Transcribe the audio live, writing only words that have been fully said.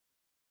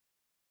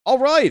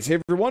Alright, hey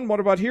everyone,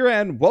 Wanderbot here,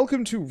 and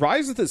welcome to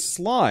Rise of the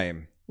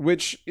Slime,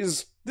 this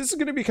is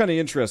going to be kind of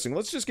interesting.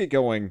 Let's just get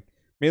going,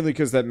 mainly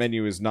because that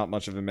menu is not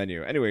much of a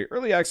menu. Anyway,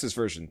 early access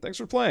version, thanks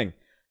for playing.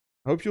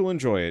 Hope you'll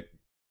enjoy it.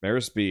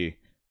 Maris B.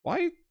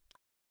 Why?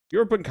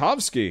 You're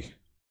Bunkovsky.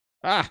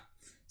 Ah,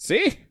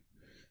 see?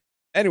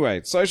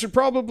 Anyway, so I should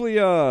probably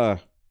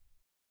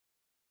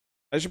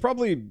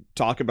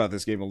talk about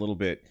this game a little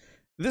bit.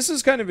 This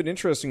is kind of an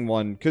interesting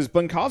one, because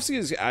Bunkovsky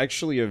is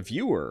actually a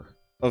viewer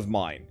of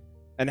mine.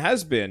 And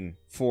has been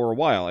for a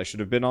while. I should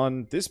have been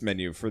on this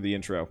menu for the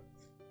intro.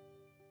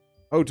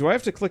 Oh, do I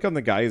have to click on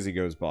the guy as he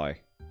goes by?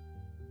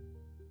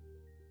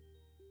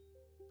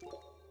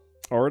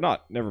 Or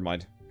not. Never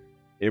mind.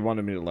 It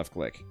wanted me to left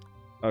click.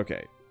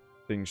 Okay.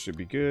 Things should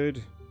be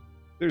good.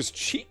 There's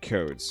cheat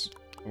codes.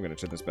 I'm going to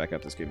turn this back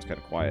up. This game's kind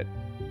of quiet.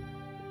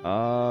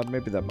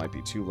 Maybe that might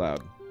be too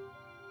loud.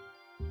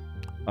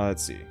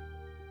 Let's see.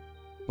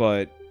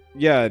 But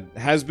yeah,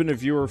 has been a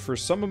viewer for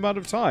some amount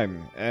of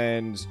time,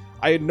 and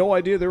I had no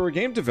idea they were a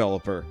game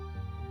developer.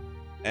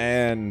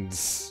 And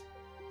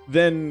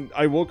then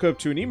I woke up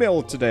to an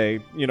email today.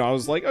 You know, I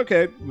was like,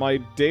 okay, my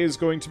day is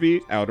going to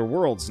be Outer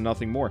Worlds,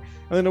 nothing more.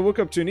 And then I woke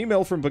up to an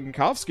email from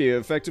Bunkovsky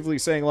effectively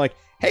saying like,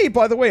 hey,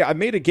 by the way, I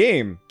made a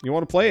game. You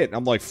want to play it? And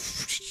I'm like,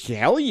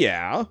 hell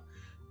yeah.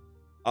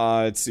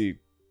 Let's see.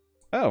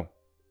 Oh,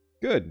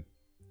 good.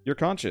 You're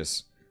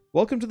conscious.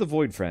 Welcome to the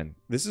Void, friend.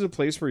 This is a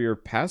place where your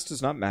past does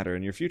not matter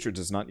and your future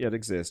does not yet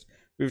exist.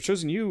 We have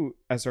chosen you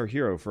as our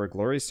hero for a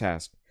glorious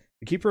task.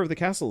 The keeper of the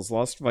castle has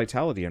lost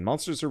vitality and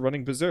monsters are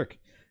running berserk.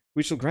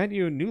 We shall grant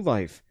you a new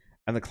life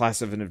and the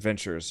class of an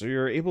adventurer so you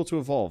are able to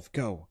evolve.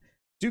 Go.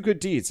 Do good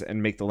deeds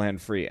and make the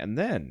land free, and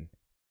then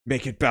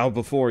make it bow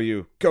before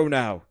you. Go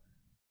now.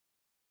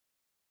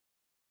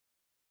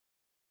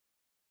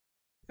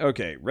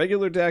 Okay,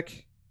 regular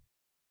deck.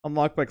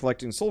 Unlocked by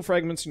collecting soul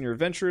fragments in your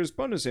adventures.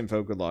 Bonus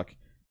info, good luck.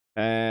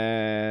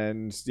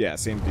 And yeah,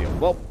 same deal.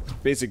 Well,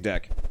 basic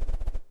deck.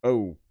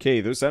 Okay,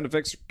 those sound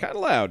effects are kind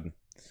of loud.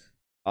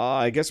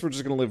 I guess we're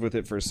just going to live with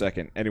it for a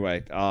second.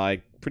 Anyway,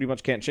 I pretty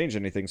much can't change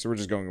anything, so we're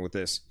just going with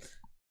this.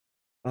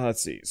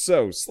 Let's see.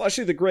 So,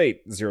 Slushy the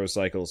Great, 0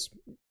 cycles.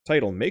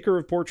 Title, Maker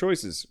of Poor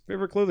Choices.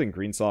 Favorite clothing,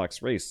 green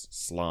socks. Race,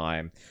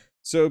 slime.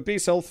 So,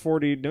 base health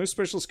 40, no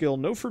special skill,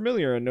 no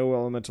familiar, and no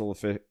elemental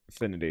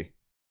affinity.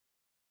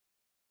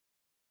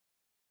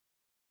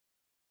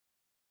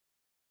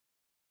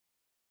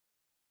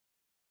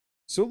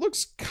 So it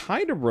looks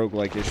kind of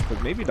roguelike-ish,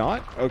 but maybe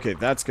not. Okay,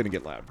 that's going to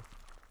get loud.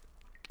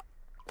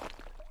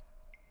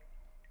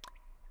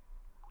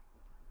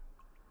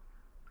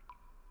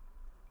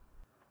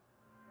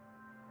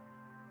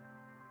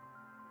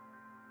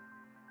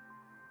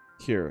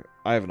 Here,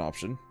 I have an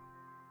option.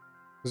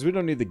 Because we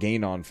don't need the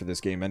gain on for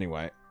this game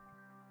anyway.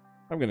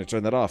 I'm going to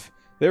turn that off.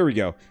 There we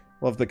go.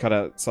 Love the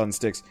cutout sun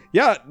sticks.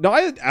 Yeah, no,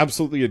 I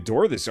absolutely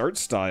adore this art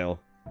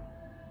style.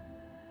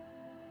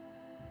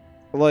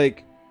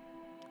 Like...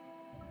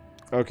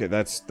 Okay,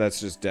 that's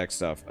just deck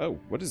stuff. Oh,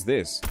 what is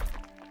this?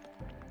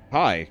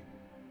 Hi.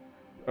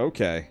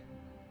 Okay.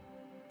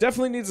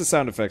 Definitely needs a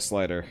sound effects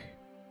slider.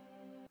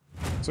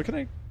 So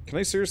can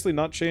I seriously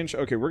not change?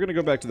 Okay, we're gonna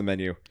go back to the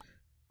menu.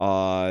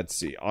 Let's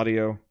see,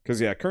 audio. Because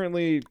yeah,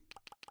 currently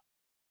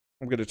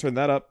I'm gonna turn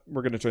that up.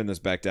 We're gonna turn this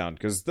back down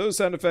because those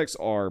sound effects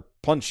are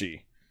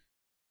punchy,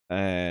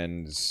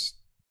 and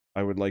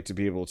I would like to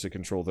be able to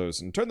control those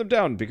and turn them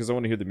down because I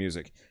want to hear the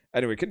music.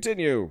 Anyway,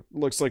 continue.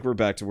 Looks like we're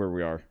back to where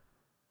we are.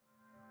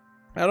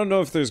 I don't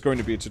know if there's going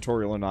to be a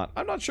tutorial or not.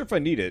 I'm not sure if I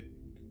need it.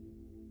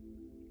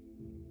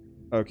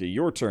 Okay,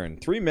 your turn.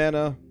 3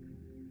 mana.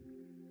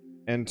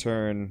 End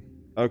turn.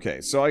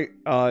 Okay, so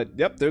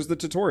yep, there's the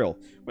tutorial.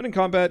 When in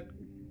combat,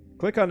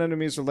 click on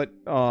enemies or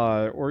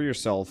or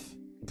yourself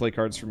play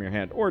cards from your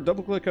hand. Or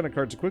double-click on a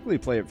card to quickly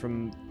play it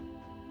from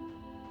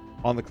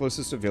on the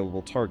closest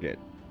available target.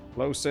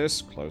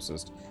 Closest.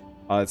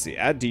 Let's see,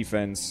 add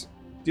defense.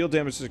 Deal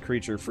damage to the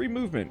creature. Free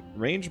movement.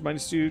 Range,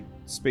 -2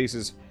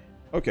 spaces.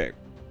 Okay.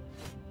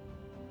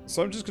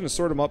 So I'm just going to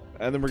sort them up,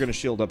 and then we're going to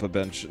shield up a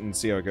bench and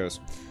see how it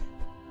goes.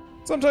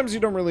 Sometimes you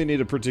don't really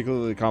need a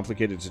particularly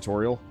complicated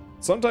tutorial.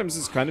 Sometimes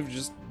it's kind of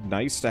just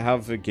nice to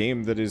have a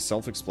game that is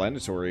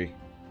self-explanatory.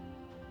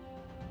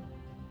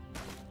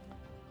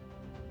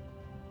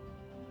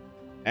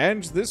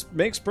 And this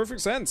makes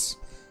perfect sense.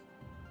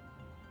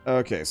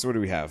 Okay, so what do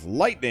we have?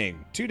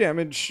 Lightning! 2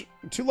 damage,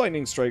 2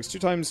 lightning strikes, 2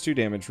 times 2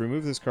 damage.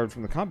 Remove this card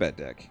from the combat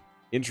deck.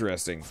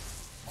 Interesting.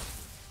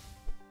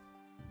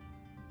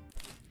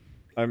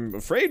 I'm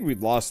afraid we'd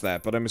lost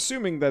that, but I'm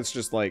assuming that's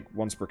just like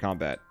once per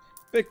combat.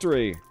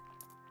 Victory!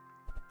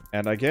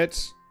 And I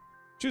get...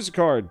 Choose a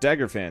card.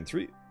 Dagger fan.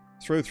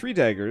 Throw 3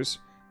 daggers.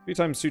 3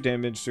 times 2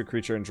 damage to a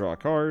creature and draw a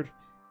card.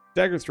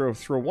 Dagger throw.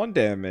 Throw 1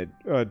 damage.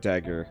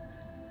 Dagger.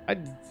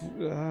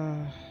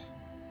 I'm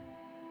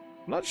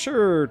not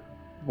sure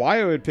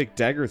why I would pick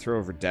dagger throw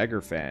over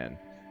dagger fan.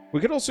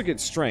 We could also get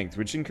strength,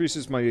 which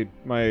increases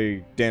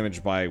my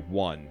damage by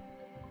 1.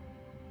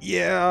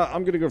 Yeah,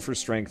 I'm gonna go for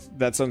strength.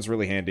 That sounds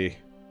really handy.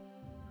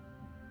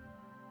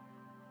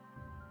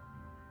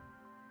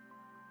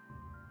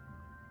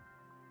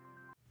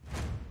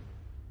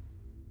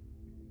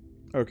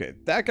 Okay,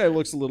 that guy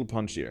looks a little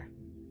punchier.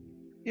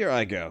 Here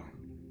I go.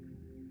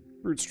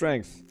 Brute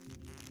strength.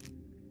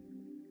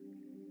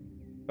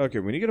 Okay,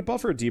 when you get a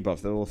buff or a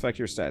debuff, that will affect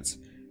your stats.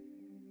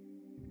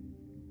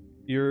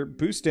 Your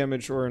boost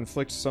damage or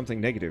inflict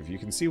something negative. You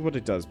can see what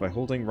it does by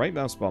holding right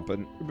mouse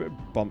bumping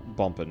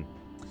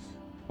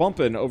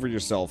over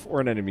yourself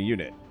or an enemy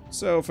unit.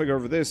 So if I go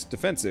over this,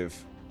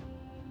 defensive.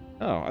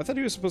 Oh, I thought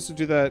he was supposed to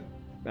do that.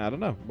 I don't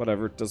know.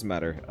 Whatever, it doesn't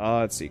matter.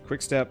 Let's see.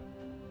 Quick step.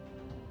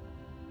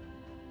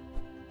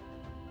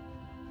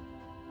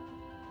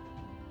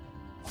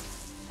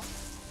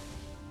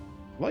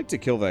 I'd like to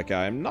kill that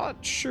guy. I'm not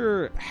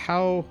sure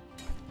how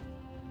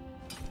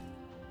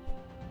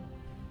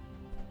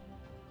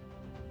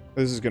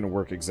this is going to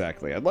work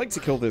exactly. I'd like to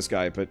kill this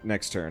guy, but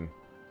next turn.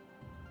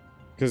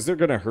 Because they're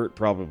going to hurt,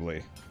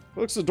 probably.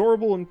 Looks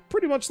adorable and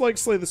pretty much like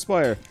Slay the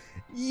Spire.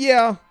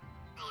 Yeah,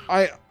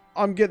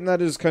 I'm getting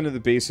that as kind of the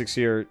basics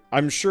here.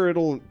 I'm sure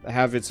it'll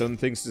have its own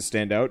things to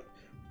stand out,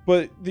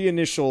 but the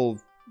initial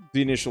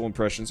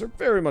impressions are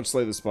very much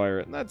Slay the Spire,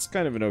 and that's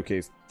kind of an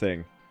okay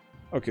thing.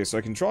 Okay, so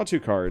I can draw 2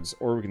 cards,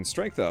 or we can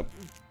strength up.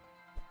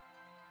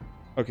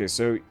 Okay,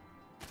 so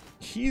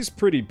he's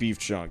pretty beef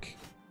chunk.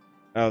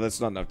 Oh,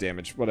 that's not enough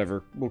damage.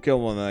 Whatever. We'll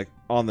kill him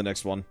on the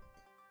next one.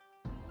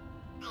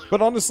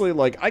 But honestly,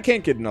 like, I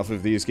can't get enough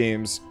of these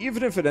games.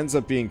 Even if it ends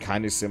up being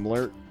kind of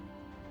similar.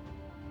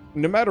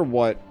 No matter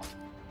what.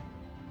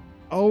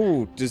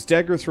 Oh, does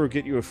Dagger Throw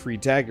get you a free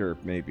dagger,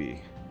 maybe?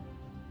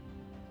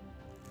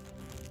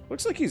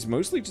 Looks like he's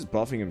mostly just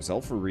buffing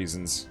himself for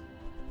reasons.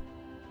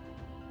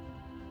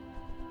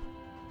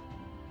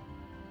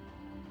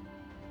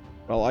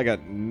 Well, I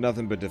got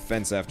nothing but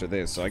defense after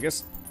this, so I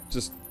guess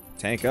just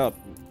tank up.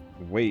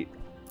 Wait.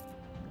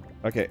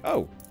 Okay,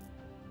 oh.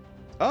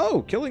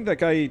 Oh, killing that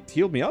guy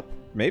healed me up?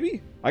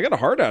 Maybe? I got a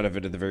heart out of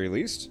it at the very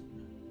least.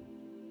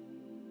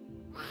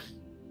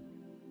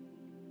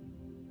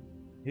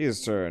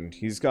 His turn.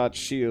 He's got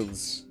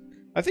shields.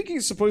 I think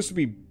he's supposed to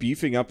be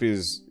beefing up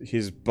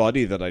his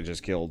buddy that I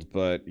just killed,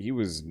 but he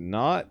was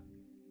not.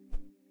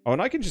 Oh,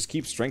 and I can just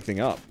keep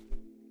strengthening up.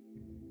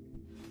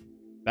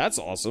 That's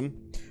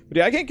awesome. But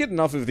yeah, I can't get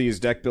enough of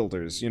these deck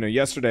builders. You know,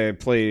 yesterday I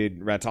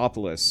played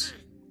Ratopolis,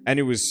 and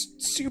it was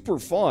super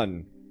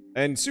fun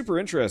and super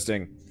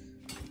interesting.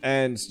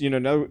 And, you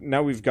know,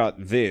 now we've got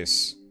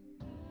this.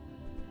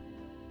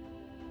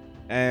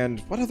 And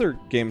what other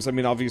games? I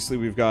mean, obviously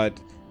we've got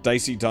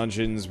Dicey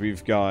Dungeons,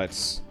 we've got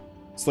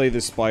Slay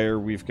the Spire,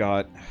 we've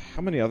got...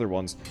 How many other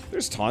ones?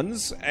 There's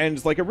tons,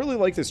 and, like, I really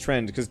like this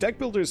trend, because deck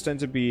builders tend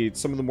to be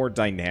some of the more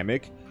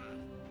dynamic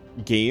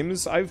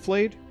games I've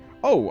played.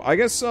 Oh, I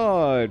guess,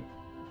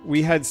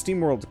 we had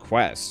SteamWorld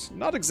Quest.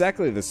 Not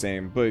exactly the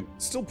same, but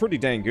still pretty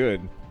dang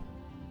good.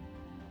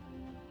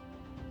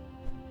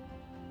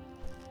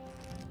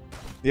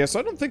 Yeah, so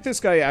I don't think this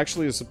guy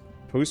actually is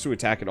supposed to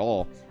attack at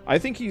all. I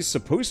think he's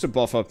supposed to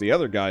buff up the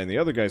other guy, and the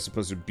other guy's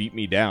supposed to beat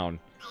me down.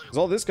 Because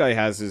all this guy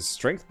has is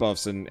strength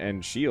buffs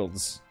and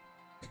shields.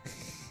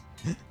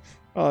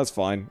 Oh, that's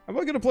fine. Am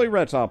I going to play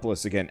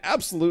Ratopolis again?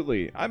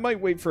 Absolutely. I might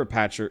wait for a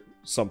patch or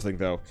something,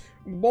 though.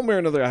 One way or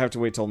another, I have to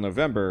wait till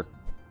November.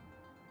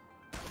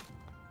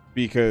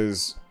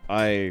 Because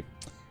the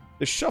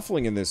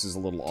shuffling in this is a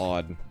little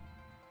odd.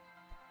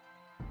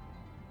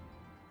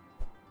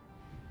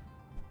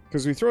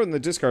 Because we throw it in the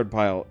discard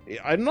pile.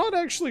 I'm not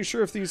actually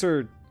sure if these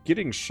are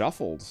getting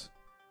shuffled.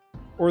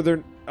 Or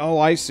they're... Oh,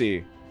 I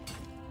see.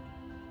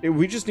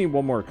 We just need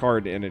one more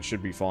card and it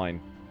should be fine.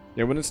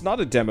 Yeah, when it's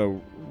not a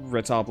demo,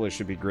 Ratopolis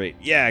should be great.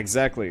 Yeah,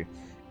 exactly.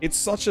 It's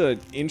such an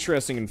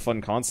interesting and fun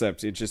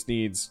concept. It just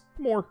needs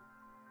more.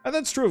 And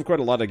that's true of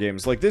quite a lot of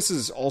games. Like, this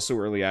is also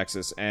early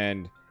access,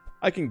 and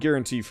I can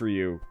guarantee for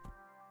you,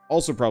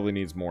 also probably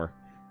needs more.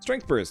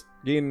 Strength Burst.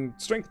 Gain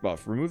strength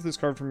buff. Remove this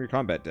card from your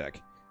combat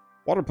deck.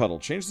 Water Puddle.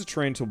 Change the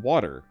terrain to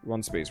water.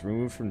 1 space.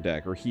 Remove from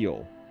deck or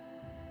heal.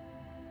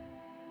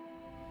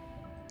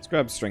 Let's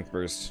grab Strength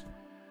Burst.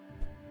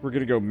 We're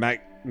gonna go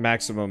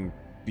maximum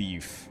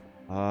beef.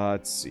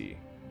 Let's see.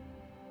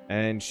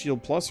 And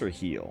Shield Plus or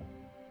heal?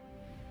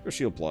 Or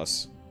Shield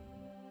Plus.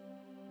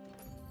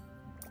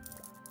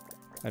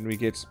 And we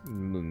get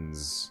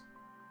Muns.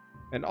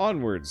 And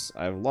onwards.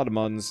 I have a lot of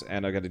Muns,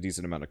 and I got a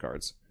decent amount of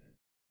cards.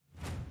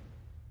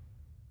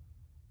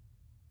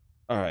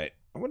 Alright.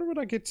 I wonder when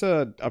I get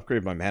to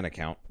upgrade my mana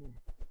count.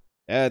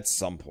 At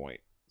some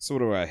point. So what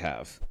do I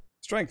have?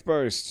 Strength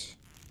Burst.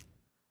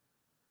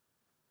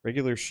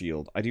 Regular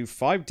shield. I do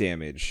 5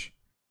 damage.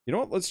 You know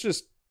what? Let's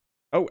just...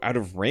 Oh, out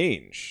of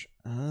range.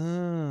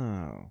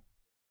 Oh.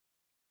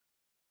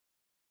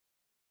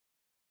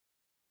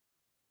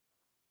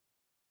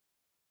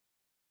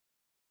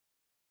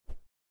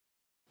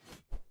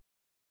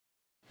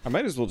 I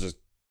might as well just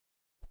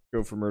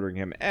go for murdering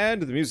him.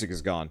 And the music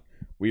is gone.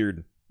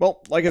 Weird.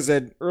 Well, like I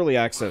said, early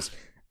access.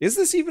 Is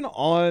this even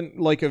on,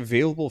 like,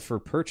 available for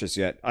purchase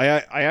yet? I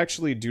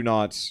actually do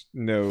not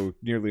know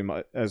nearly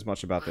as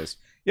much about this.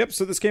 Yep,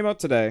 so this came out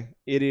today.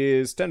 It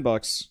is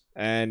 $10,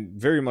 and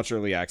very much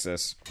early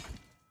access.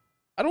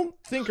 I don't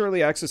think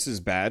early access is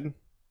bad,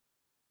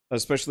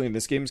 especially in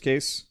this game's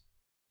case.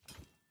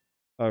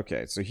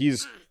 Okay, so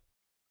he's...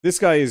 This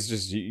guy is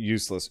just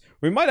useless.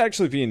 We might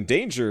actually be in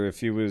danger if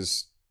he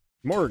was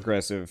more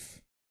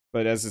aggressive.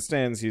 But as it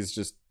stands, he's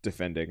just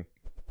defending.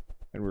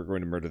 And we're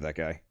going to murder that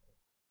guy.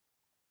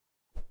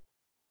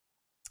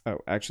 Oh,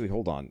 actually,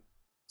 hold on.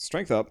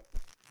 Strength up.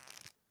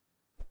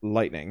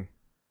 Lightning.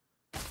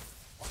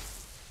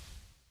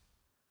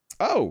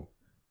 Oh!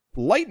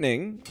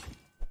 Lightning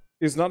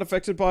is not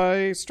affected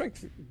by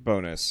strength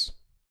bonus.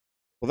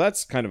 Well,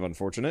 that's kind of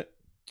unfortunate.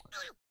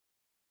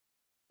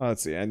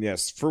 Let's see, and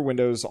yes, for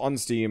Windows, on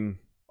Steam,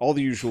 all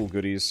the usual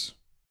goodies.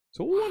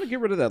 So we'll want to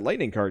get rid of that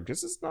lightning card,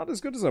 because it's not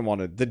as good as I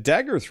wanted. The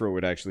dagger throw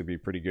would actually be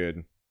pretty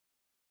good.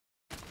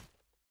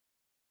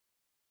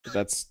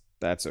 But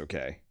that's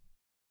okay.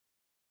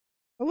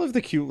 I love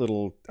the cute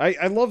little...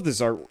 I love this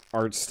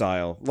art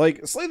style.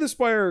 Like, Slay the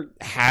Spire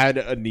had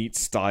a neat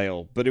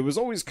style, but it was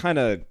always kind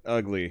of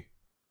ugly.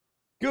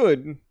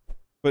 Good,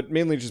 but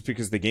mainly just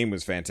because the game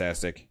was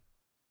fantastic.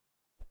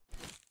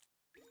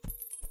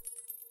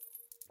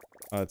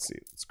 Let's see.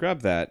 Let's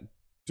grab that.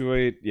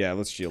 Yeah,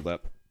 let's shield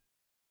up.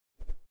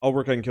 I'll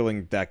work on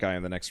killing that guy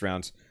in the next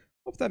round.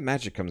 Hope that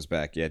magic comes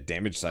back. Yeah,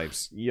 damage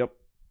types. Yep.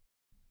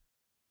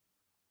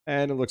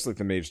 And it looks like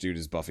the mage dude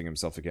is buffing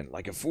himself again.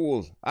 Like a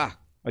fool. Ah,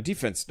 my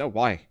defense. No,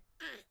 why?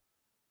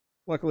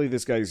 Luckily,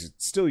 this guy's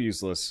still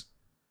useless.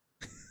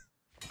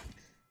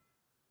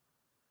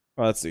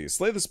 Let's see.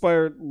 Slay the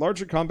Spire.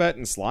 Larger combat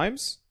and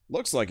slimes?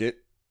 Looks like it.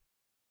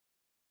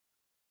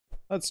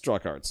 Let's draw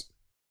cards.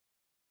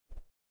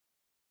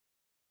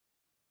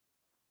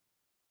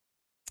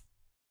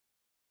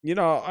 You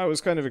know, I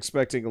was kind of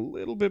expecting a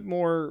little bit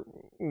more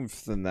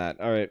oomph than that.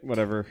 Alright,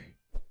 whatever.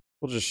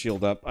 We'll just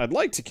shield up. I'd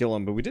like to kill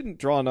him, but we didn't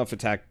draw enough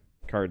attack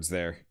cards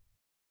there.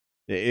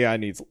 The AI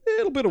needs a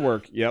little bit of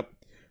work. Yep.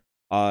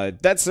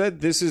 That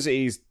said, this is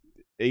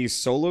a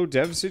solo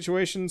dev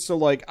situation, so,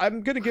 like,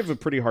 I'm gonna give a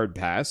pretty hard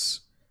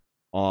pass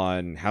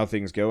on how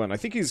things go, and I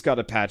think he's got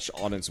a patch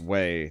on its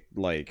way,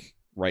 like,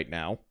 right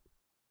now.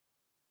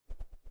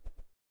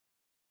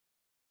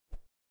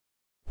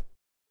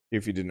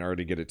 If you didn't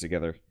already get it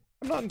together.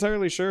 I'm not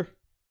entirely sure.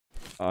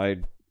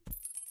 I'd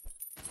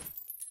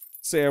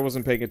say I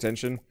wasn't paying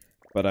attention,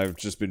 but I've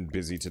just been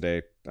busy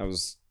today. I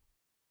was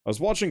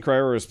watching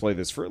Cryoros play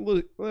this for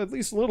at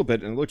least a little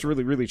bit, and it looked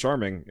really, really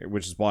charming,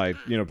 which is why,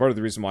 you know, part of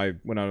the reason why I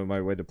went out of my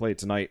way to play it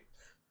tonight.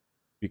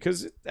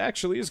 Because it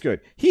actually is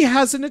good. He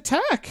has an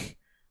attack!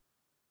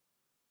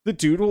 The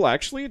dude will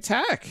actually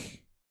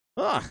attack!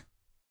 Ah!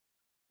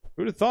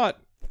 Who'd have thought?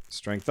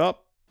 Strength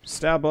up,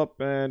 stab up,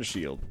 and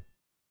shield.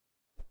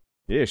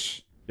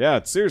 Ish.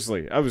 Yeah,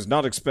 seriously, I was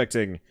not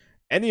expecting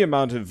any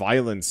amount of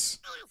violence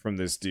from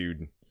this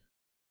dude.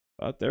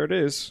 But there it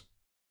is.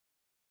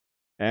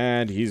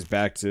 And he's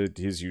back to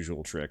his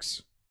usual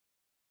tricks.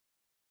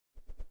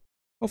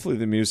 Hopefully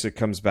the music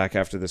comes back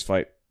after this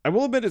fight. I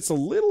will admit it's a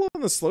little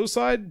on the slow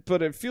side,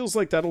 but it feels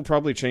like that'll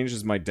probably change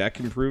as my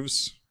deck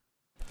improves.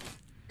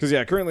 Because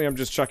yeah, currently I'm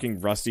just chucking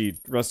rusty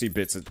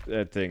bits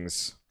at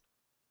things.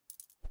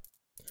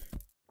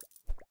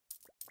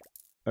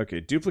 Okay,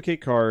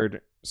 duplicate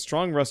card.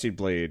 Strong rusty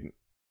blade.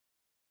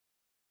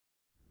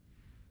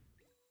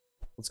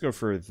 Let's go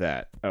for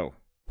that. Oh.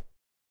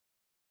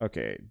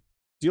 Okay.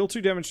 Deal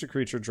 2 damage to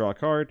creature, draw a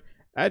card.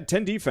 Add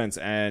 10 defense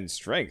and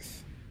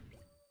strength.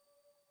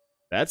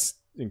 That's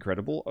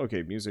incredible.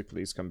 Okay, music,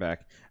 please come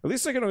back. At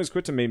least I can always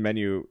quit to main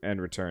menu and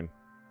return.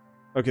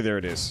 Okay, there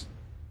it is.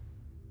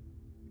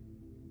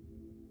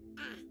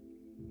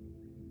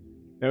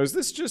 Now, is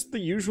this just the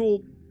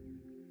usual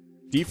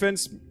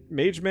defense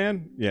mage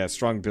man? Yeah,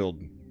 strong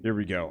build. Here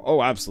we go.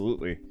 Oh,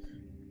 absolutely.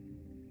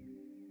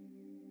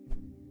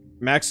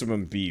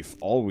 Maximum beef,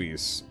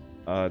 always.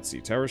 Let's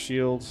see, tower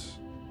shield.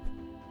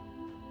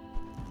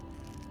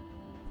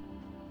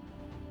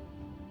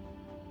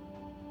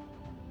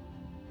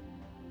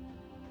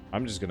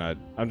 I'm just gonna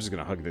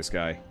hug this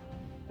guy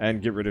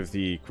and get rid of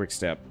the quick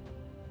step.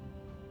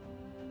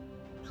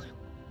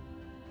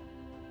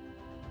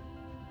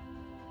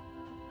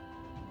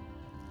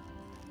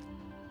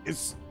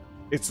 It's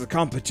the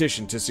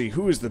competition to see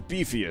who is the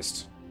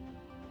beefiest.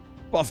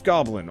 Buff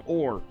Goblin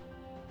or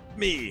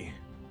me.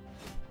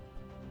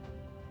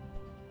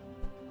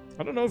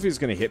 I don't know if he's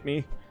gonna hit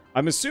me.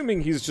 I'm assuming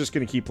he's just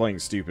gonna keep playing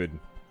stupid.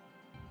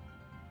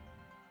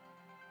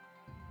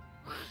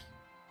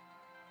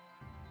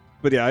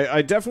 But yeah,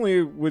 I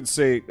definitely would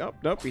say... Oh,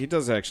 nope, he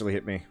does actually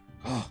hit me.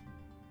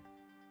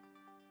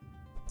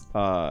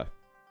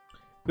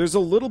 There's a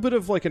little bit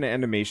of, like, an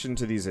animation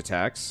to these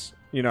attacks.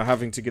 You know,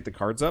 having to get the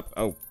cards up.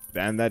 Oh,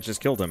 and that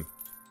just killed him.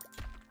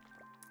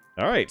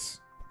 Alright.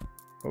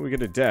 Well, we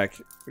get a deck.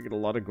 We get a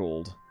lot of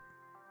gold.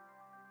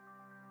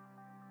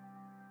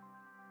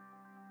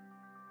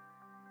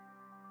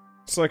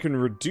 So I can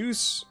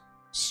reduce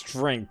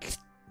strength.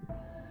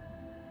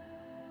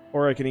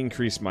 Or I can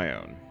increase my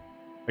own.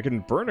 I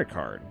can burn a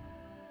card.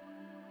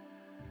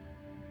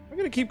 I'm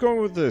gonna keep going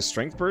with the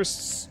strength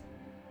bursts.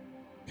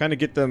 Kind of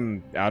get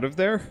them out of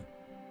there.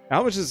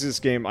 How much is this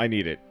game? I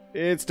need it.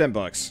 It's 10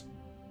 bucks.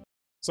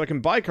 So I can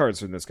buy cards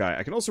from this guy.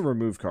 I can also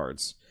remove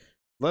cards.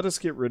 Let us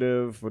get rid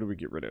of... What do we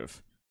get rid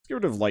of? get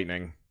rid of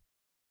lightning.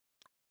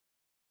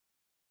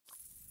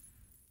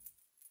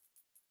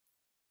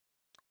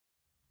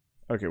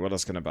 Okay, what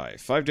else can I buy?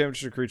 5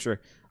 damage to a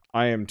creature.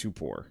 I am too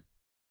poor.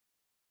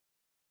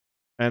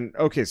 And,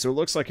 okay, so it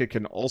looks like it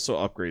can also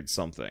upgrade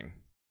something.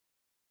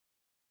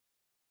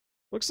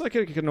 Looks like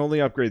it can only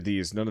upgrade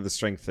these, none of the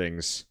strength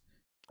things.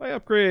 If I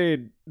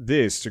upgrade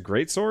this to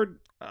Greatsword?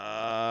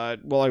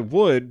 Well, I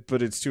would,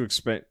 but it's too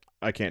expensive.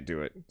 I can't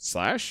do it.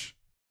 Slash?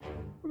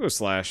 We'll go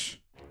slash.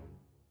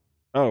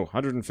 Oh,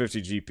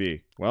 150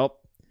 GP. Well,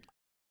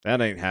 that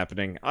ain't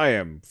happening. I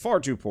am far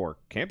too poor.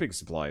 Camping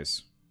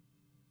supplies.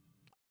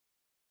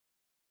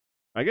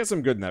 I guess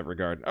I'm good in that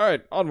regard.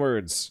 Alright,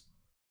 onwards.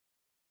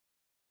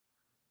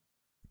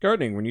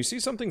 Gardening. When you see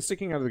something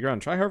sticking out of the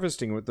ground, try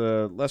harvesting with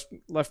the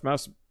left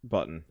mouse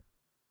button.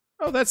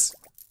 Oh, that's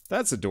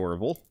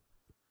adorable.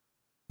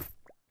 Of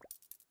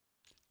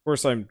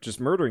course, I'm just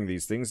murdering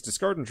these things.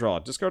 Discard and draw.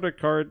 Discard a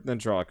card, then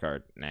draw a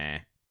card. Nah.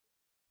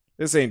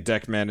 This ain't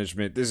deck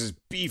management. This is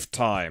beef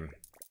time.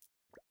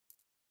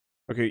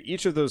 Okay,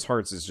 each of those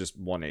hearts is just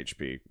 1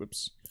 HP.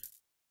 Whoops.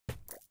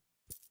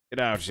 Get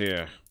out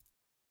here.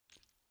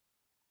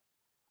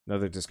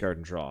 Another discard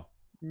and draw.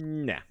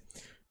 Nah.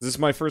 Is this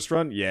my first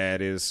run? Yeah,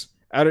 it is.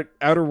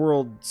 Outer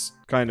Worlds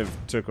kind of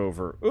took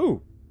over.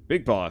 Ooh!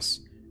 Big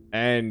boss.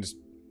 And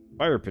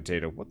fire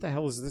potato. What the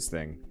hell is this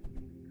thing?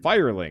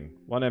 Fireling.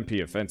 1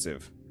 MP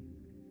offensive.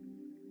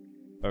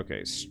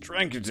 Okay,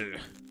 strength.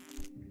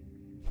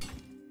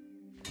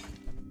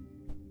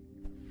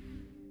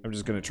 I'm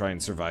just gonna try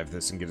and survive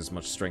this and get as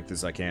much strength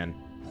as I can.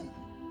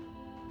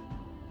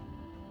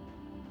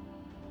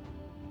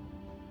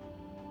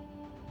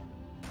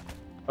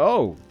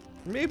 Oh!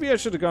 Maybe I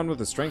should have gone with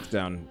the strength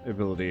down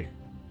ability.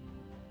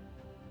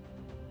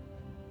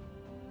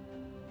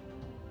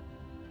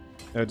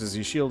 Does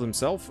he shield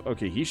himself?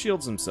 Okay, he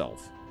shields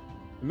himself.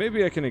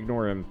 Maybe I can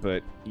ignore him,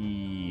 but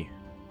he...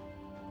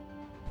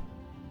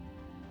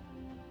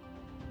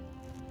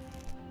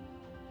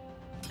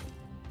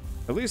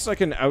 At least I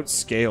can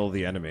outscale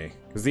the enemy,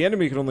 because the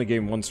enemy can only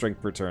gain 1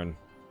 strength per turn.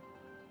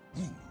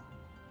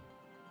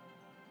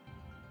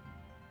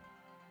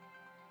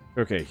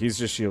 Okay, he's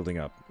just shielding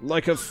up.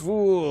 Like a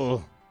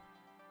fool!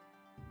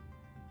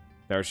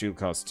 Our shield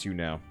costs 2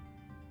 now.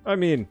 I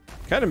mean,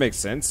 kind of makes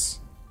sense.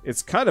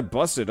 It's kind of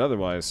busted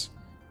otherwise.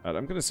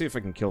 I'm gonna see if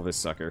I can kill this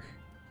sucker.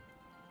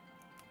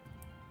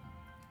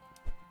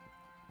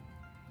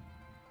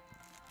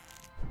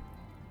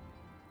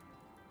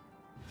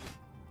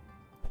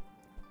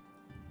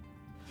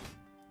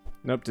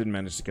 Nope, didn't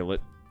manage to kill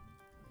it.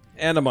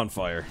 And I'm on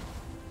fire.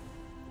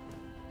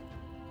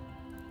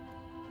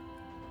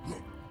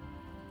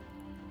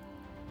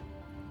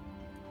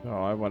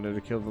 Oh, I wanted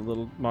to kill the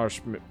little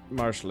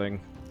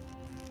marshling.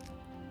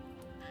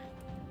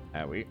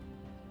 Owie.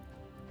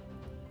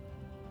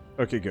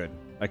 Okay, good.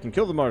 I can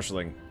kill the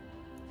marshling.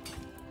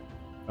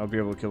 I'll be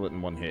able to kill it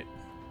in 1 hit.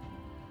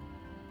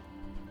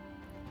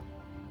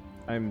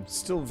 I'm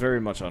still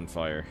very much on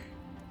fire.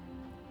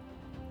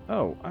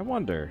 Oh, I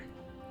wonder.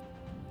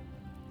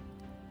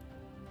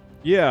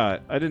 Yeah,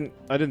 I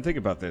didn't think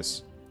about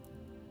this.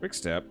 Quick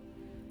step.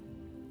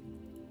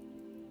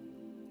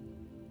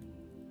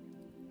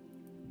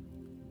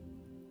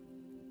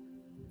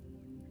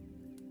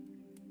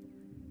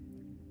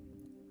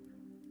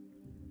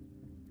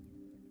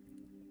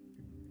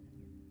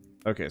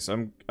 Okay,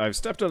 so I've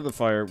stepped out of the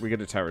fire. We get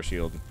a tower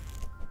shield.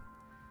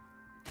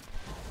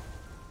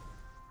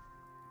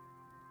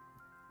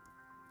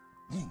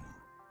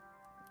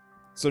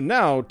 So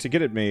now, to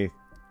get at me,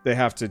 they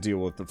have to deal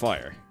with the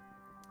fire.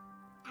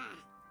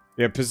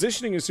 Yeah,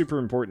 positioning is super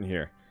important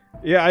here.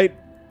 Yeah,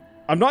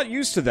 I'm not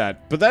used to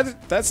that, but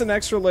that's an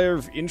extra layer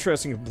of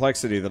interesting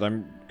complexity that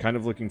I'm kind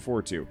of looking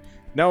forward to.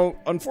 Now,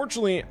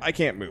 unfortunately, I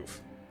can't move.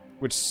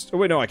 Which... Oh,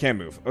 wait, no, I can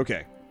move.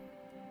 Okay.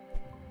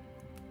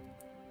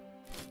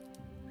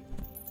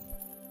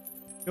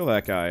 Kill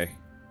that guy.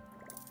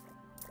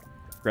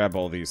 Grab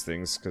all these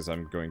things, because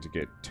I'm going to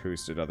get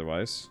toasted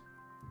otherwise.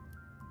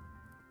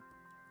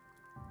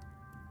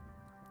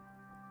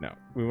 No,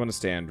 we want to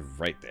stand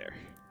right there.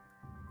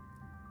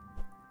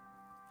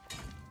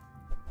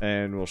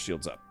 And we'll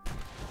shields up.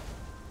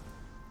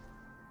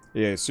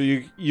 Yeah, so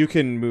you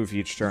can move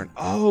each turn.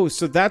 Oh,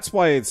 so that's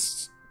why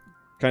it's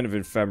kind of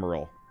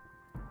ephemeral.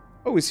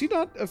 Oh, is he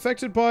not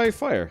affected by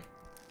fire?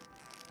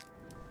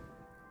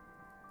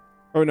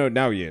 Oh no,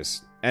 now he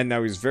is. And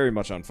now he's very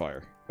much on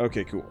fire.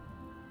 Okay, cool.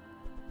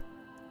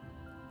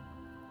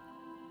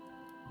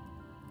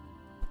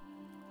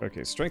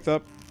 Okay, strength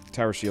up,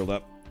 tower shield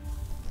up.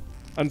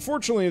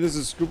 Unfortunately, this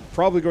is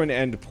probably going to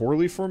end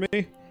poorly for me,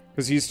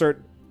 because he's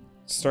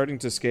starting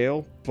to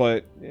scale,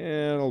 but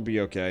it'll be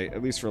okay,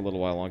 at least for a little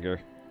while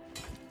longer.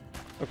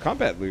 Oh,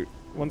 combat loot.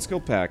 1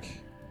 skill pack.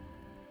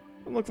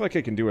 Doesn't look like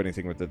I can do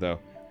anything with it, though.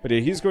 But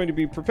yeah, he's going to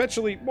be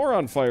perpetually more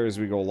on fire as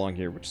we go along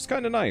here, which is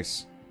kind of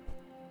nice.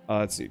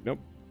 Let's see. Nope.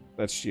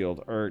 That's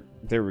shield. Or,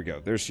 there we go.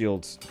 There's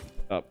shields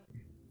up.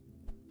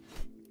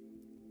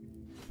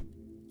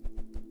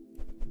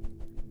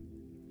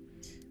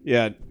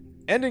 Yeah,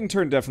 Ending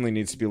turn definitely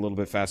needs to be a little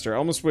bit faster. I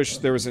almost wish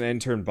there was an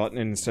end turn button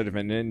instead of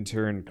an end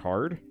turn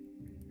card.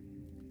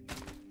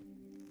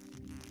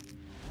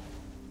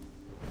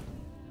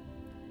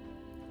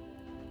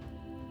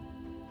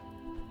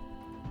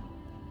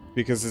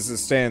 Because as it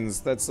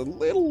stands, that's a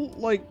little,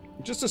 like,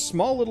 just a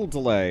small little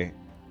delay,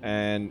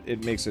 and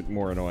it makes it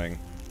more annoying.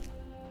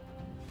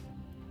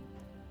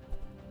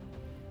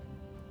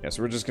 Yeah,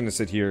 so we're just gonna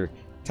sit here,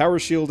 tower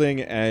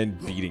shielding, and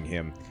beating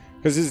him.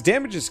 Because his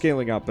damage is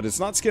scaling up, but it's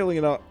not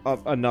scaling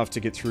up enough to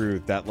get through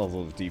that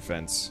level of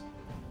defense.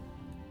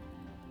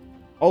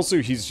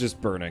 Also, he's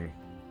just burning.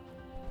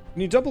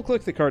 Can you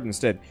double-click the card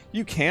instead?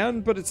 You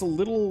can, but it's a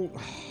little,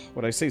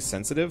 would I say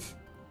sensitive?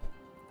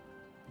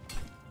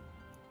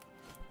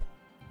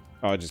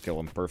 Oh, I just kill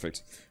him.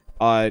 Perfect.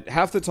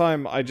 Half the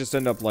time, I just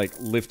end up, like,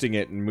 lifting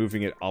it and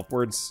moving it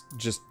upwards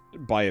just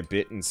by a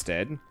bit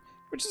instead.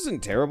 Which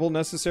isn't terrible,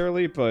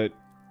 necessarily, but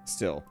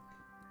still.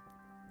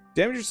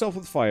 Damage yourself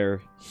with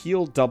fire.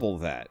 Heal double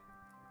that.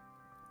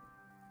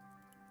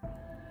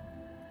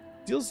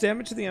 Deals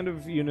damage at the end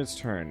of a unit's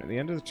turn. At the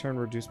end of the turn,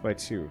 reduced by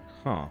 2.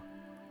 Huh.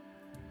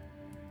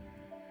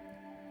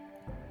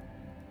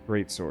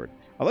 Greatsword.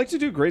 I like to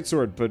do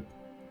Greatsword, but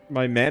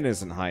my mana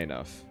isn't high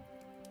enough.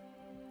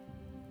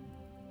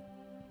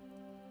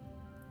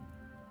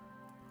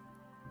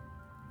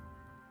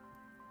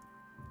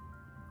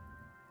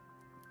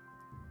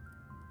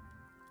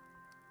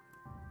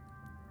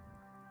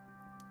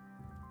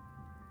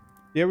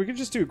 Yeah, we could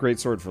just do a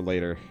Greatsword for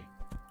later.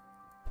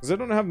 Because I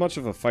don't have much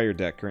of a fire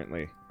deck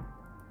currently.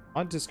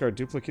 On discard,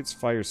 duplicates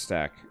fire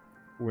stack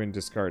when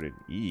discarded.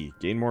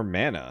 Gain more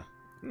mana.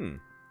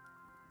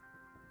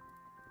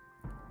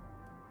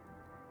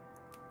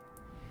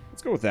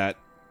 Let's go with that.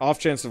 Off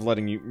chance of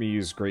letting me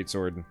use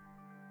Greatsword.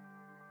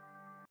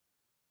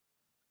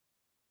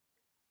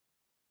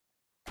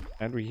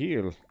 And we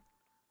heal. Am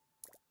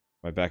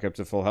I back up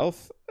to full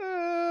health?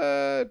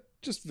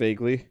 Just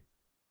vaguely.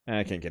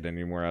 I can't get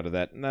any more out of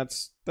that, and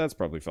that's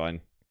probably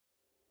fine.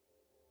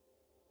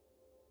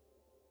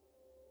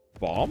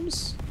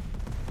 Bombs?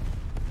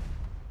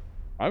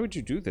 Why would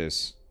you do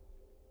this?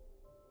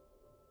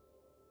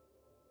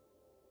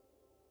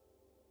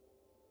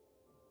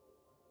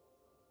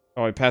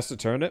 Oh, I passed a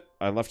turnip?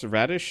 I left a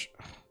radish?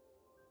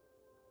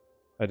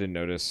 I didn't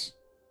notice.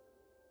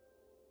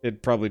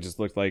 It probably just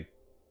looked like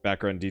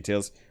background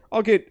details.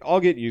 I'll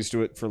get used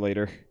to it for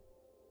later.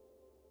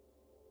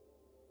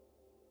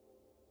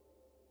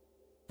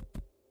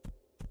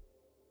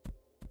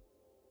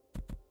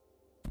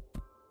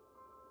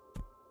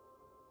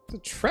 The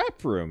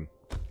trap room.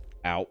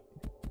 Out.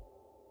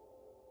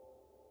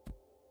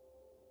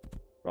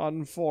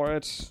 Run for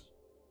it.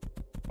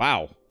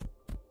 Wow.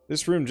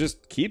 This room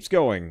just keeps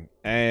going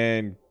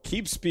and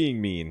keeps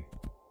being mean.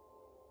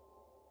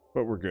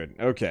 But we're good.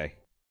 Okay.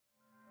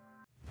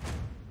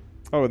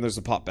 Oh, and there's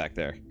a pot back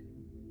there.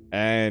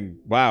 And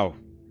wow.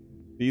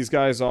 These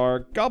guys are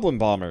goblin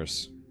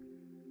bombers.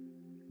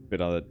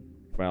 Bit on the,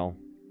 well,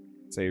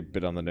 say a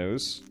bit on the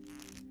nose.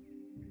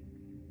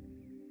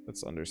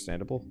 That's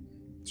understandable.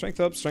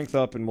 Strength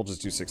up, and we'll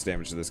just do 6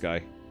 damage to this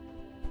guy.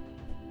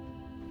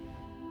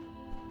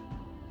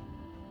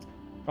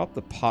 Drop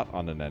the pot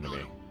on an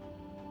enemy.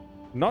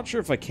 I'm not sure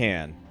if I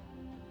can.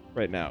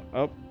 Right now.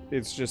 Oh,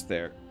 it's just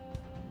there.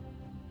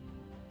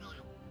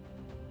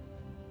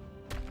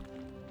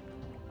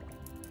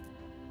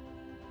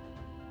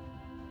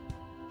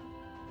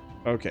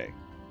 Okay.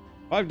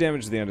 5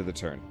 damage at the end of the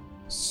turn.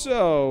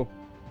 So,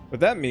 what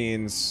that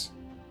means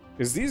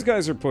is these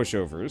guys are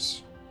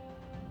pushovers.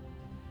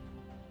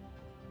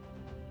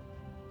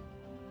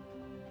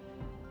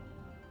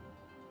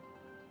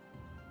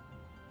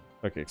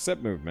 Okay,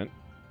 accept movement.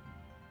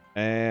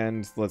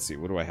 And let's see,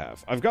 what do I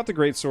have? I've got the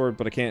Greatsword,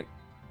 but I can't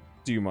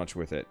do much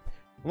with it.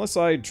 Unless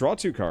I draw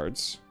 2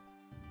 cards.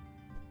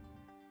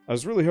 I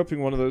was really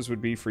hoping one of those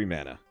would be free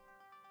mana.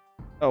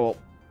 Oh, well.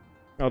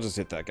 I'll just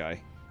hit that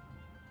guy.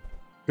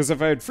 Because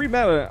if I had free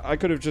mana, I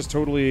could have just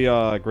totally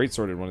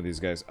Greatsworded one of these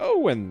guys.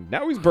 Oh, and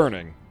now he's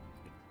burning.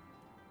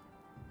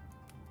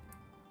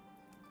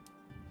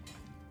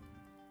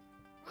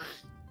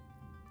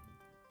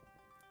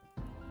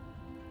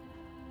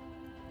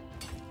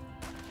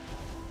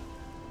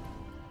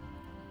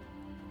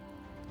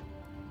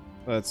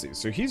 Let's see.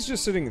 So he's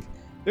just sitting...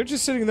 They're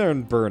just sitting there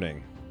and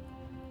burning.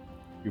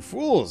 You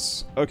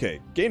fools!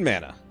 Okay, gain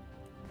mana.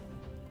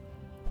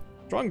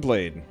 Strong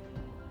Blade.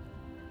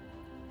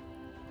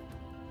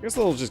 I guess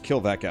they'll just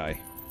kill that guy.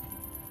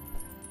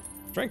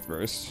 Strength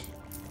Burst.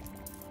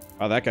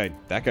 Oh, that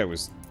guy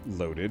was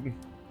loaded.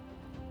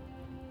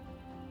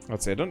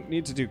 Let's see, I don't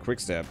need to do Quick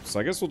Step, so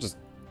I guess we'll just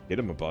hit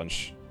him a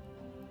bunch.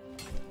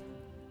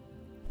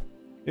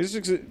 He's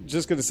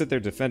just gonna sit there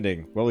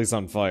defending while he's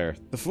on fire.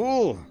 The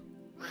fool!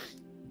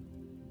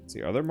 Let's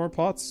see, are there more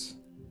pots?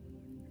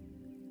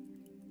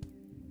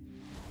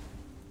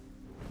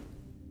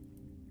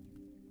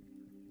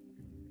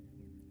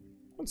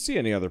 I don't see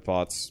any other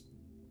pots,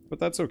 but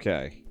that's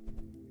okay.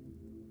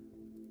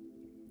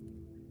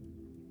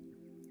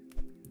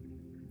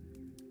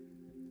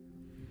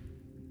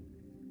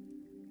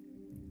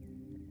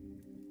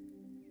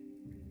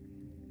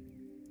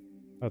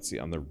 Let's see,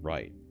 on the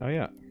right. Oh,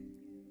 yeah.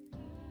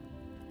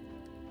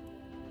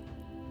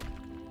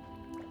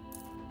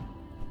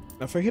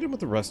 Now, if I hit him with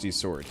the rusty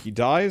sword, he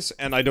dies,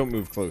 and I don't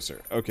move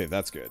closer. Okay,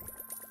 that's good.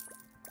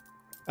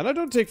 And I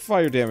don't take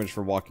fire damage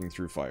for walking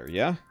through fire,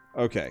 yeah?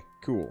 Okay,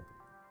 cool.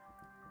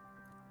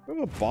 I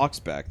have a box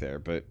back there,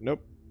 but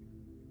nope.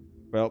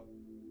 Well.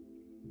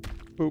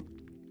 Boop.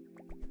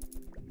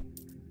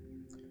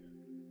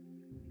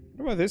 I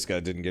wonder why this guy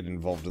didn't get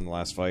involved in the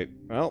last fight.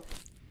 Well,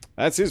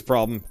 that's his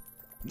problem.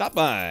 Not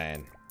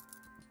mine.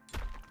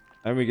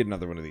 And we get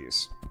another one of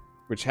these.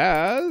 Which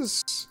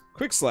has...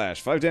 Quick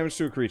Slash, 5 damage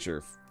to a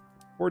creature.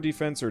 4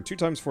 defense, or 2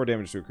 times 4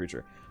 damage to a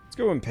creature. Let's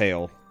go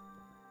Impale.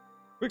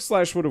 Quick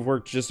Slash would have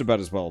worked just about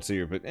as well,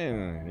 too, but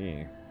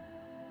yeah.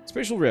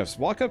 Spatial Rifts.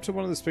 Walk up to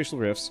one of the Spatial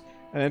Rifts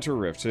and enter a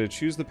rift to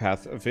choose the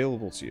path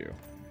available to you.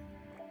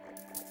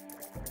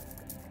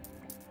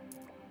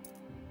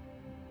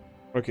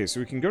 Okay, so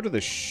we can go to the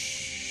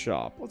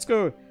shop. Let's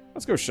go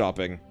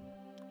shopping.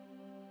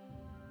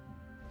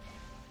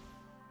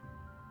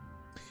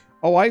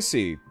 Oh, I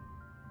see.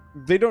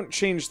 They don't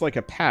change, like,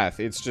 a path.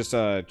 It's just,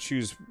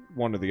 choose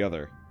one or the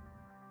other.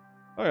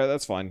 Alright,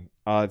 that's fine.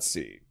 Let's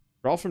see.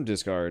 Draw from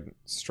discard,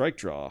 strike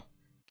draw,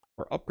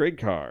 or upgrade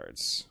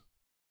cards.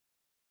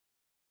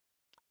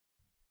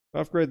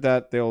 Upgrade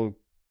that, they'll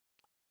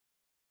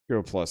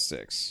go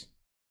 +6.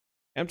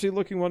 Empty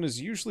looking one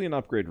is usually an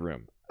upgrade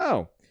room.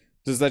 Oh,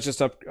 does that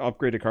just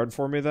upgrade a card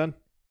for me then?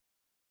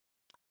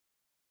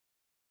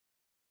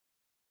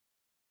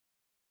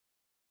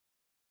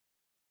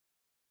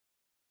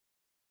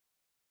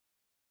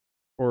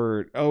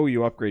 Or, oh,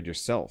 you upgrade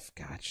yourself.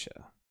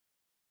 Gotcha.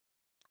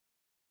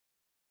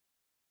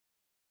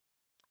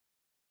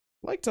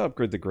 I'd like to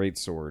upgrade the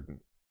greatsword.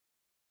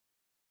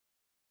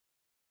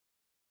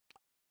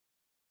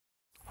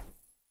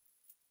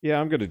 Yeah,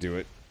 I'm gonna do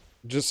it.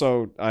 Just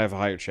so I have a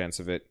higher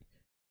chance of it.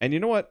 And you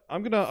know what?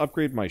 I'm gonna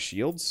upgrade my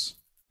shields.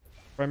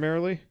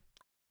 Primarily.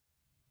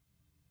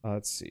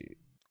 Let's see. I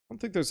don't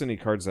think there's any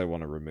cards I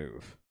want to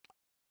remove.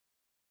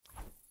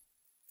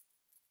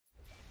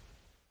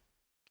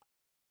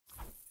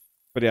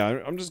 But yeah,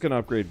 I'm just gonna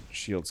upgrade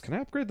shields. Can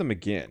I upgrade them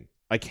again?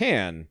 I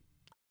can.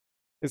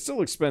 It's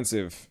still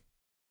expensive.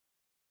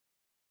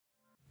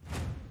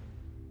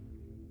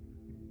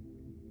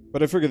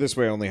 But I figure this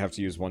way I only have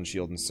to use 1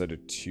 shield instead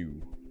of 2.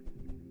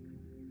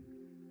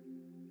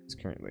 It's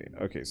currently...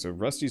 Okay, so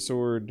Rusty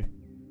Sword,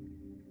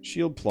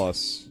 Shield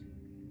Plus.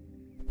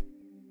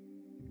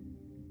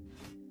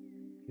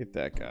 Hit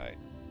that guy.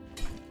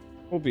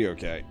 We'll be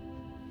okay,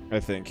 I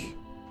think.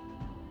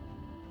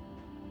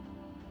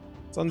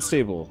 It's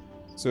unstable.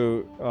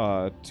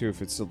 So, 2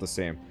 if it's still the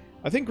same.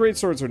 I think great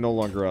swords are no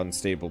longer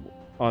unstable.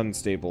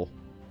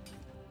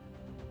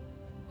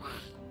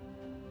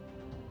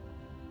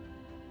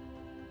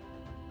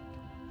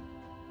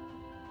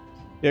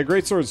 Yeah,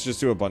 great swords just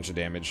do a bunch of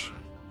damage.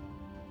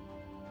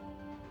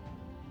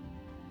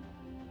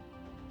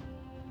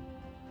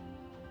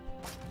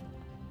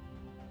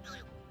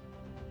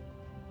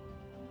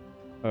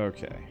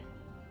 Okay.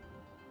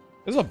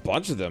 There's a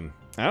bunch of them.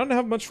 I don't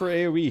have much for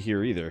AoE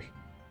here either.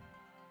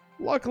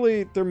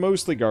 Luckily, they're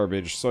mostly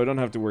garbage, so I don't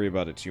have to worry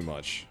about it too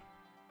much.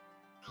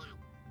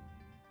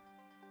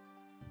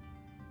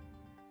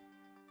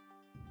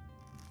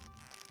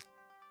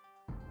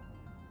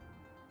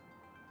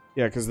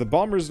 Yeah, because the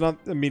bomber's not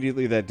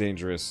immediately that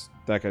dangerous.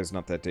 That guy's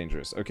not that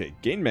dangerous. Okay,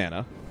 gain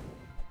mana.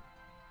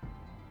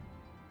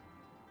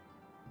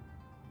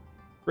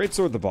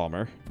 Greatsword the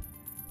bomber.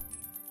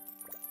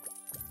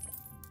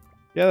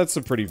 Yeah, that's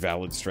a pretty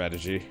valid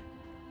strategy.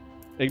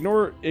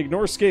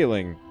 Ignore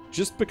scaling.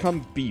 Just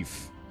become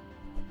beef.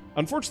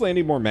 Unfortunately, I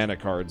need more mana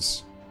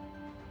cards.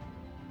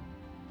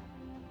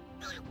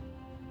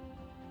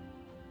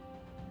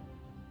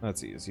 Let's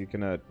see, is he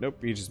gonna... Nope,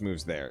 he just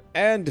moves there.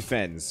 And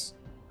defends.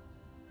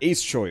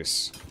 Ace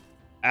choice.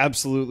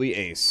 Absolutely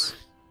ace.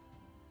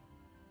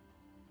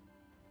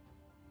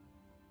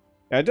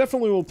 Yeah, I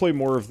definitely will play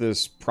more of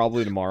this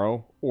probably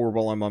tomorrow, or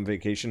while I'm on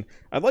vacation.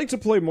 I'd like to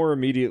play more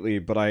immediately,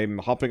 but I'm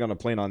hopping on a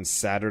plane on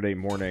Saturday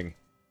morning,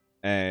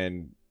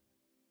 and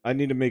I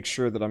need to make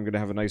sure that I'm going to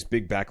have a nice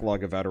big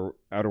backlog of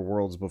Outer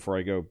Worlds before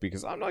I go,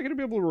 because I'm not going to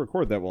be able to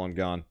record that while I'm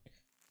gone.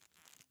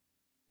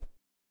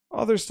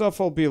 Other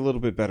stuff I'll be a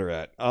little bit better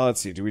at.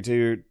 Let's see, do we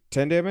do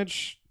 10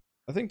 damage?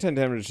 I think 10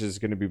 damage is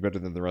going to be better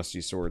than the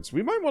Rusty Swords.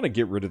 We might want to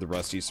get rid of the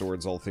Rusty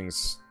Swords, all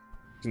things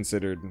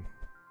considered.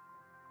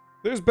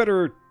 There's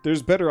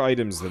better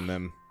items than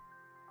them.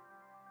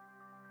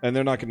 And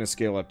they're not going to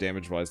scale up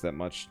damage-wise that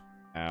much.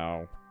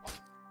 Ow.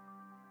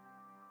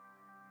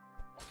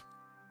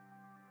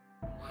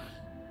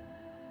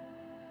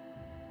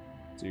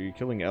 So you're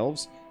killing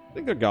elves? I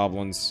think they're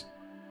goblins.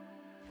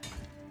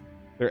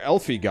 They're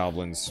elfy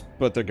goblins,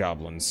 but they're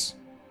goblins.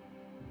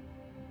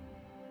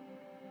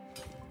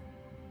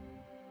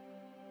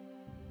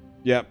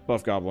 Yeah,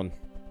 buff goblin.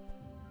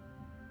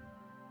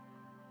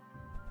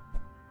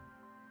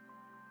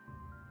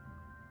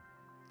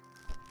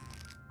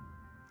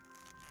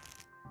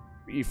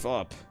 Beef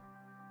up.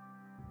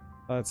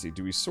 Let's see,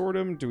 do we sword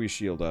him? Do we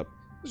shield up?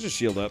 Let's just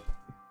shield up.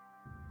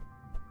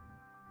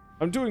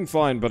 I'm doing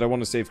fine, but I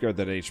want to safeguard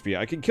that HP.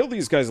 I can kill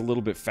these guys a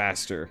little bit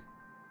faster.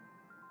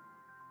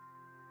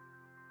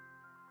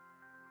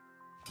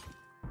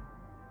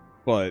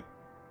 But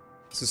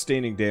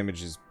sustaining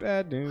damage is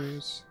bad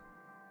news.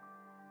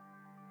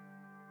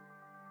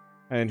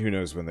 And who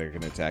knows when they're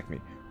going to attack me.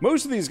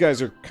 Most of these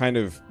guys are kind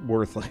of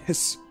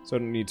worthless, so I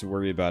don't need to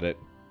worry about it.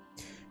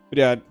 But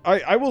yeah,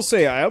 I will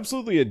say, I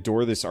absolutely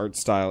adore this art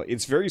style.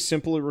 It's very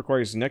simple, it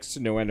requires next to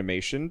no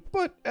animation,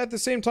 but at the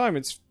same time,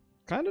 it's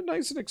kind of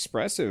nice and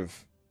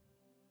expressive.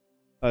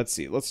 Let's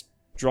see, let's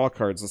draw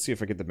cards, let's see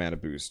if I get the mana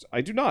boost.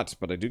 I do not,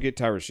 but I do get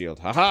Tower Shield.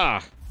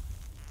 Haha!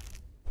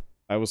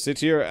 I will sit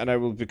here, and I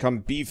will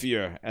become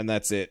beefier, and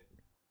that's it.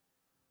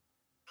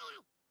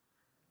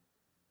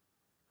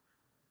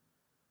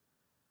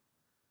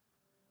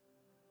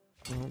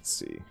 Let's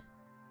see.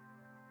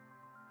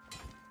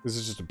 This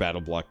is just a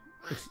battle block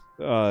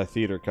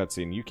theater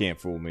cutscene. You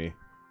can't fool me.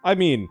 I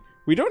mean,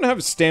 we don't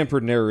have Stamper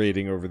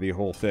narrating over the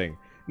whole thing.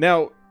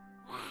 Now,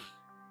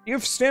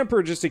 if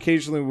Stamper just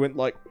occasionally went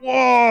like,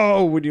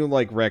 whoa, when you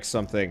like wreck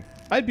something,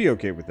 I'd be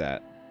okay with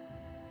that.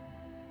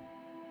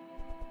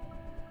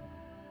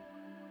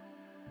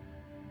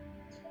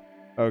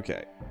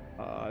 Okay.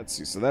 Let's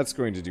see. So that's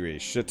going to do a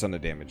shit ton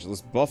of damage.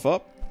 Let's buff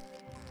up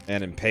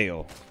and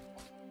impale.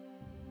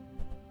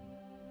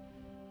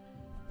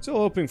 Still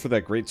hoping for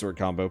that greatsword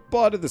combo,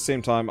 but at the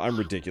same time, I'm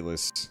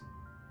ridiculous.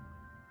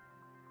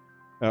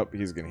 Oh,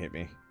 he's gonna hit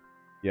me.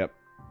 Yep.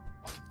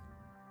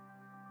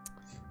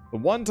 The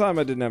one time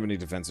I didn't have any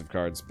defensive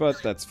cards,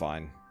 but that's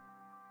fine.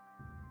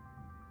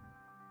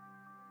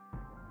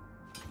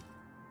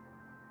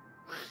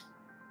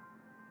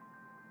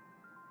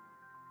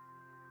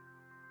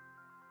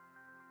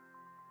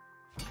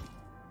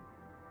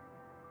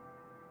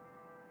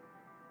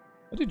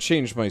 I did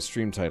change my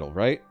stream title,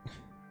 right?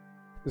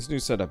 This new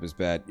setup is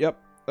bad.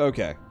 Yep.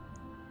 Okay.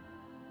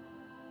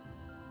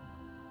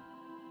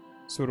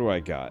 So what do I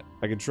got?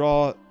 I could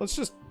draw... Let's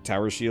just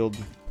Tower Shield.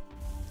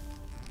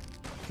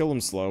 Kill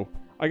him slow.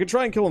 I could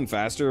try and kill him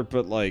faster,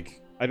 but,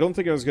 like, I don't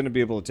think I was going to be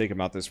able to take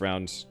him out this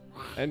round.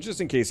 And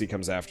just in case he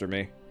comes after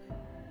me.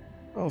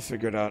 I'll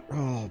figure it out.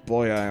 Oh,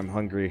 boy, I am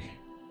hungry.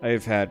 I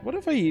have had... What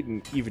have I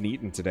even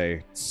eaten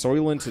today?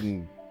 Soylent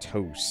and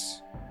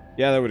toast.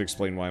 Yeah, that would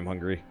explain why I'm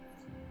hungry.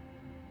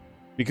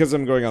 Because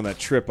I'm going on that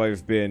trip,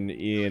 I've been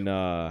in,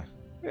 yeah,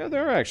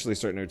 they're actually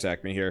starting to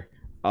attack me here.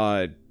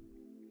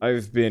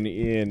 I've been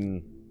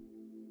in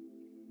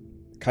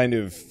kind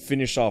of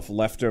finish off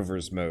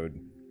leftovers mode.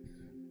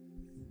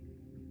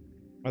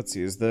 Let's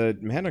see, is the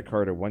mana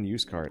card a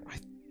one-use card? I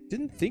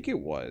didn't think it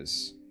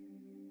was.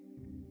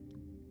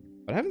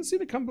 But I haven't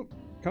seen it come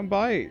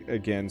by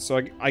again, so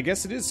I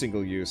guess it is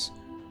single use.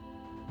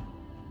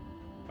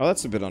 Oh,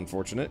 that's a bit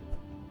unfortunate.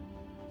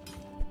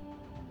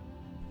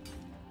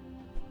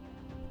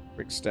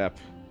 Quick step.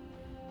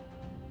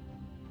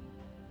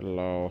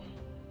 Hello.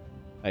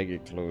 I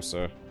get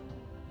closer.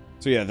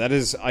 So yeah, that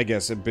is, I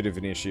guess, a bit of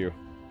an issue.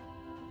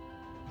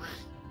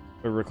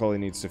 But Rickoli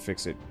needs to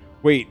fix it.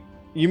 Wait,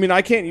 you mean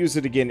I can't use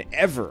it again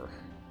ever?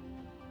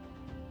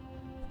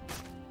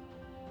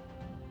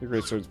 The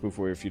great swords poof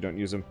away if you don't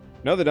use them.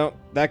 No, they don't.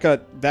 That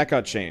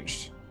got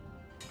changed.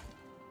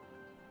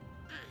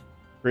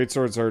 Great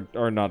swords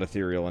are not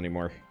ethereal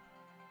anymore.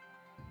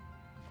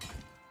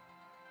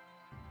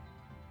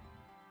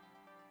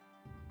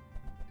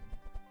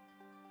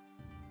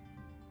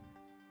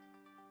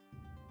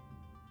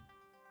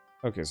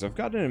 Okay, so I've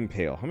got an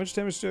impale. How much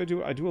damage do I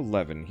do? I do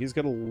 11. He's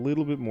got a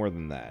little bit more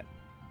than that.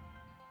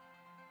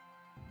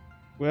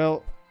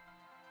 Well...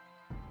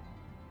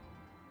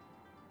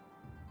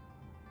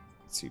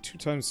 Let's see, 2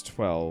 times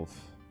 12.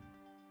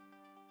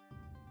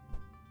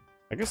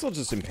 I guess I'll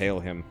just impale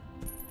him.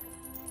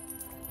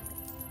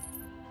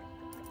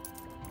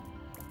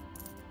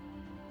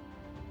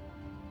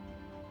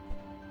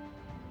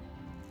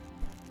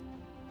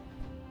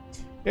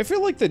 I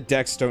feel like the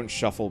decks don't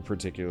shuffle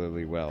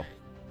particularly well.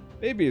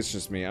 Maybe it's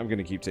just me. I'm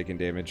gonna keep taking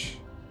damage.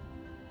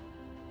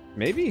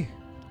 Maybe?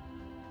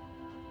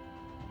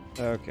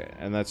 Okay,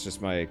 and that's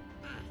just my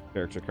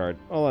character card.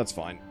 Oh, that's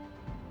fine.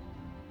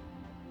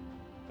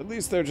 At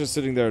least they're just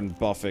sitting there and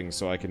buffing,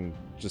 so I can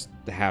just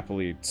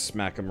happily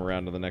smack them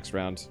around in the next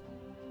round.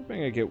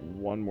 Hoping I get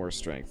one more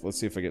strength. Let's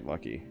see if I get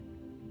lucky.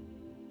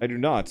 I do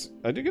not.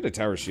 I do get a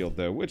Tower Shield,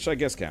 though, which I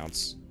guess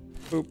counts.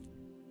 Boop.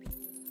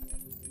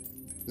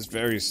 It's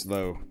very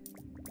slow.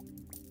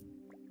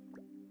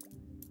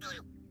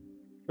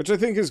 Which I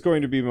think is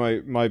going to be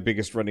my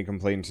biggest running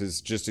complaint,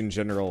 is just in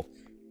general.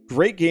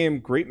 Great game,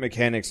 great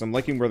mechanics. I'm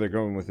liking where they're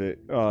going with it.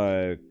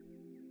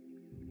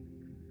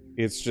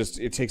 It's just,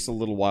 it takes a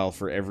little while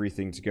for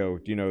everything to go.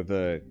 You know,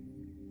 the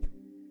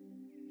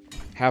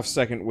half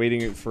second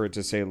waiting for it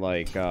to say,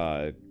 like,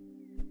 you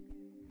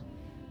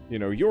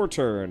know, your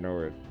turn,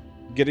 or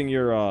getting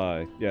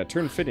your, yeah,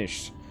 turn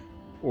finished,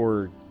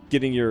 or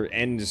getting your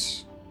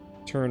end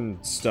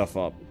turn stuff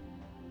up.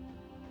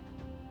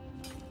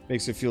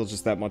 Makes it feel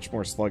just that much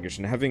more sluggish,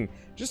 and having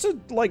just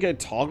like a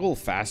toggle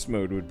fast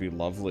mode would be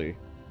lovely.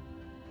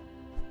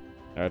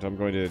 Alright, I'm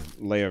going to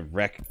lay a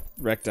wreck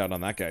down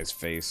on that guy's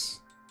face.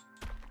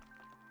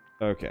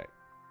 Okay.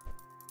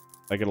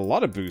 I get a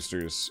lot of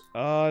boosters.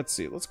 Let's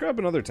see. Let's grab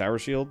another tower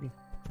shield.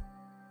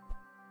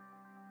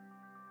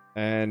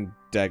 And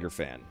dagger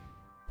fan.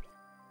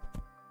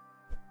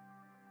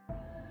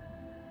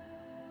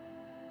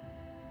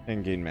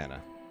 And gain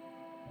mana.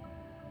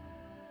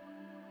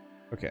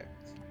 Okay.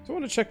 So I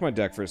want to check my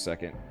deck for a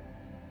second.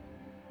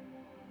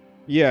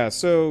 Yeah,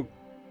 so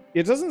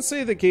it doesn't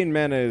say that gain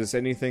mana is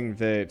anything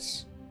that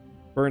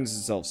burns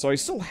itself. So I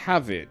still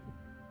have it,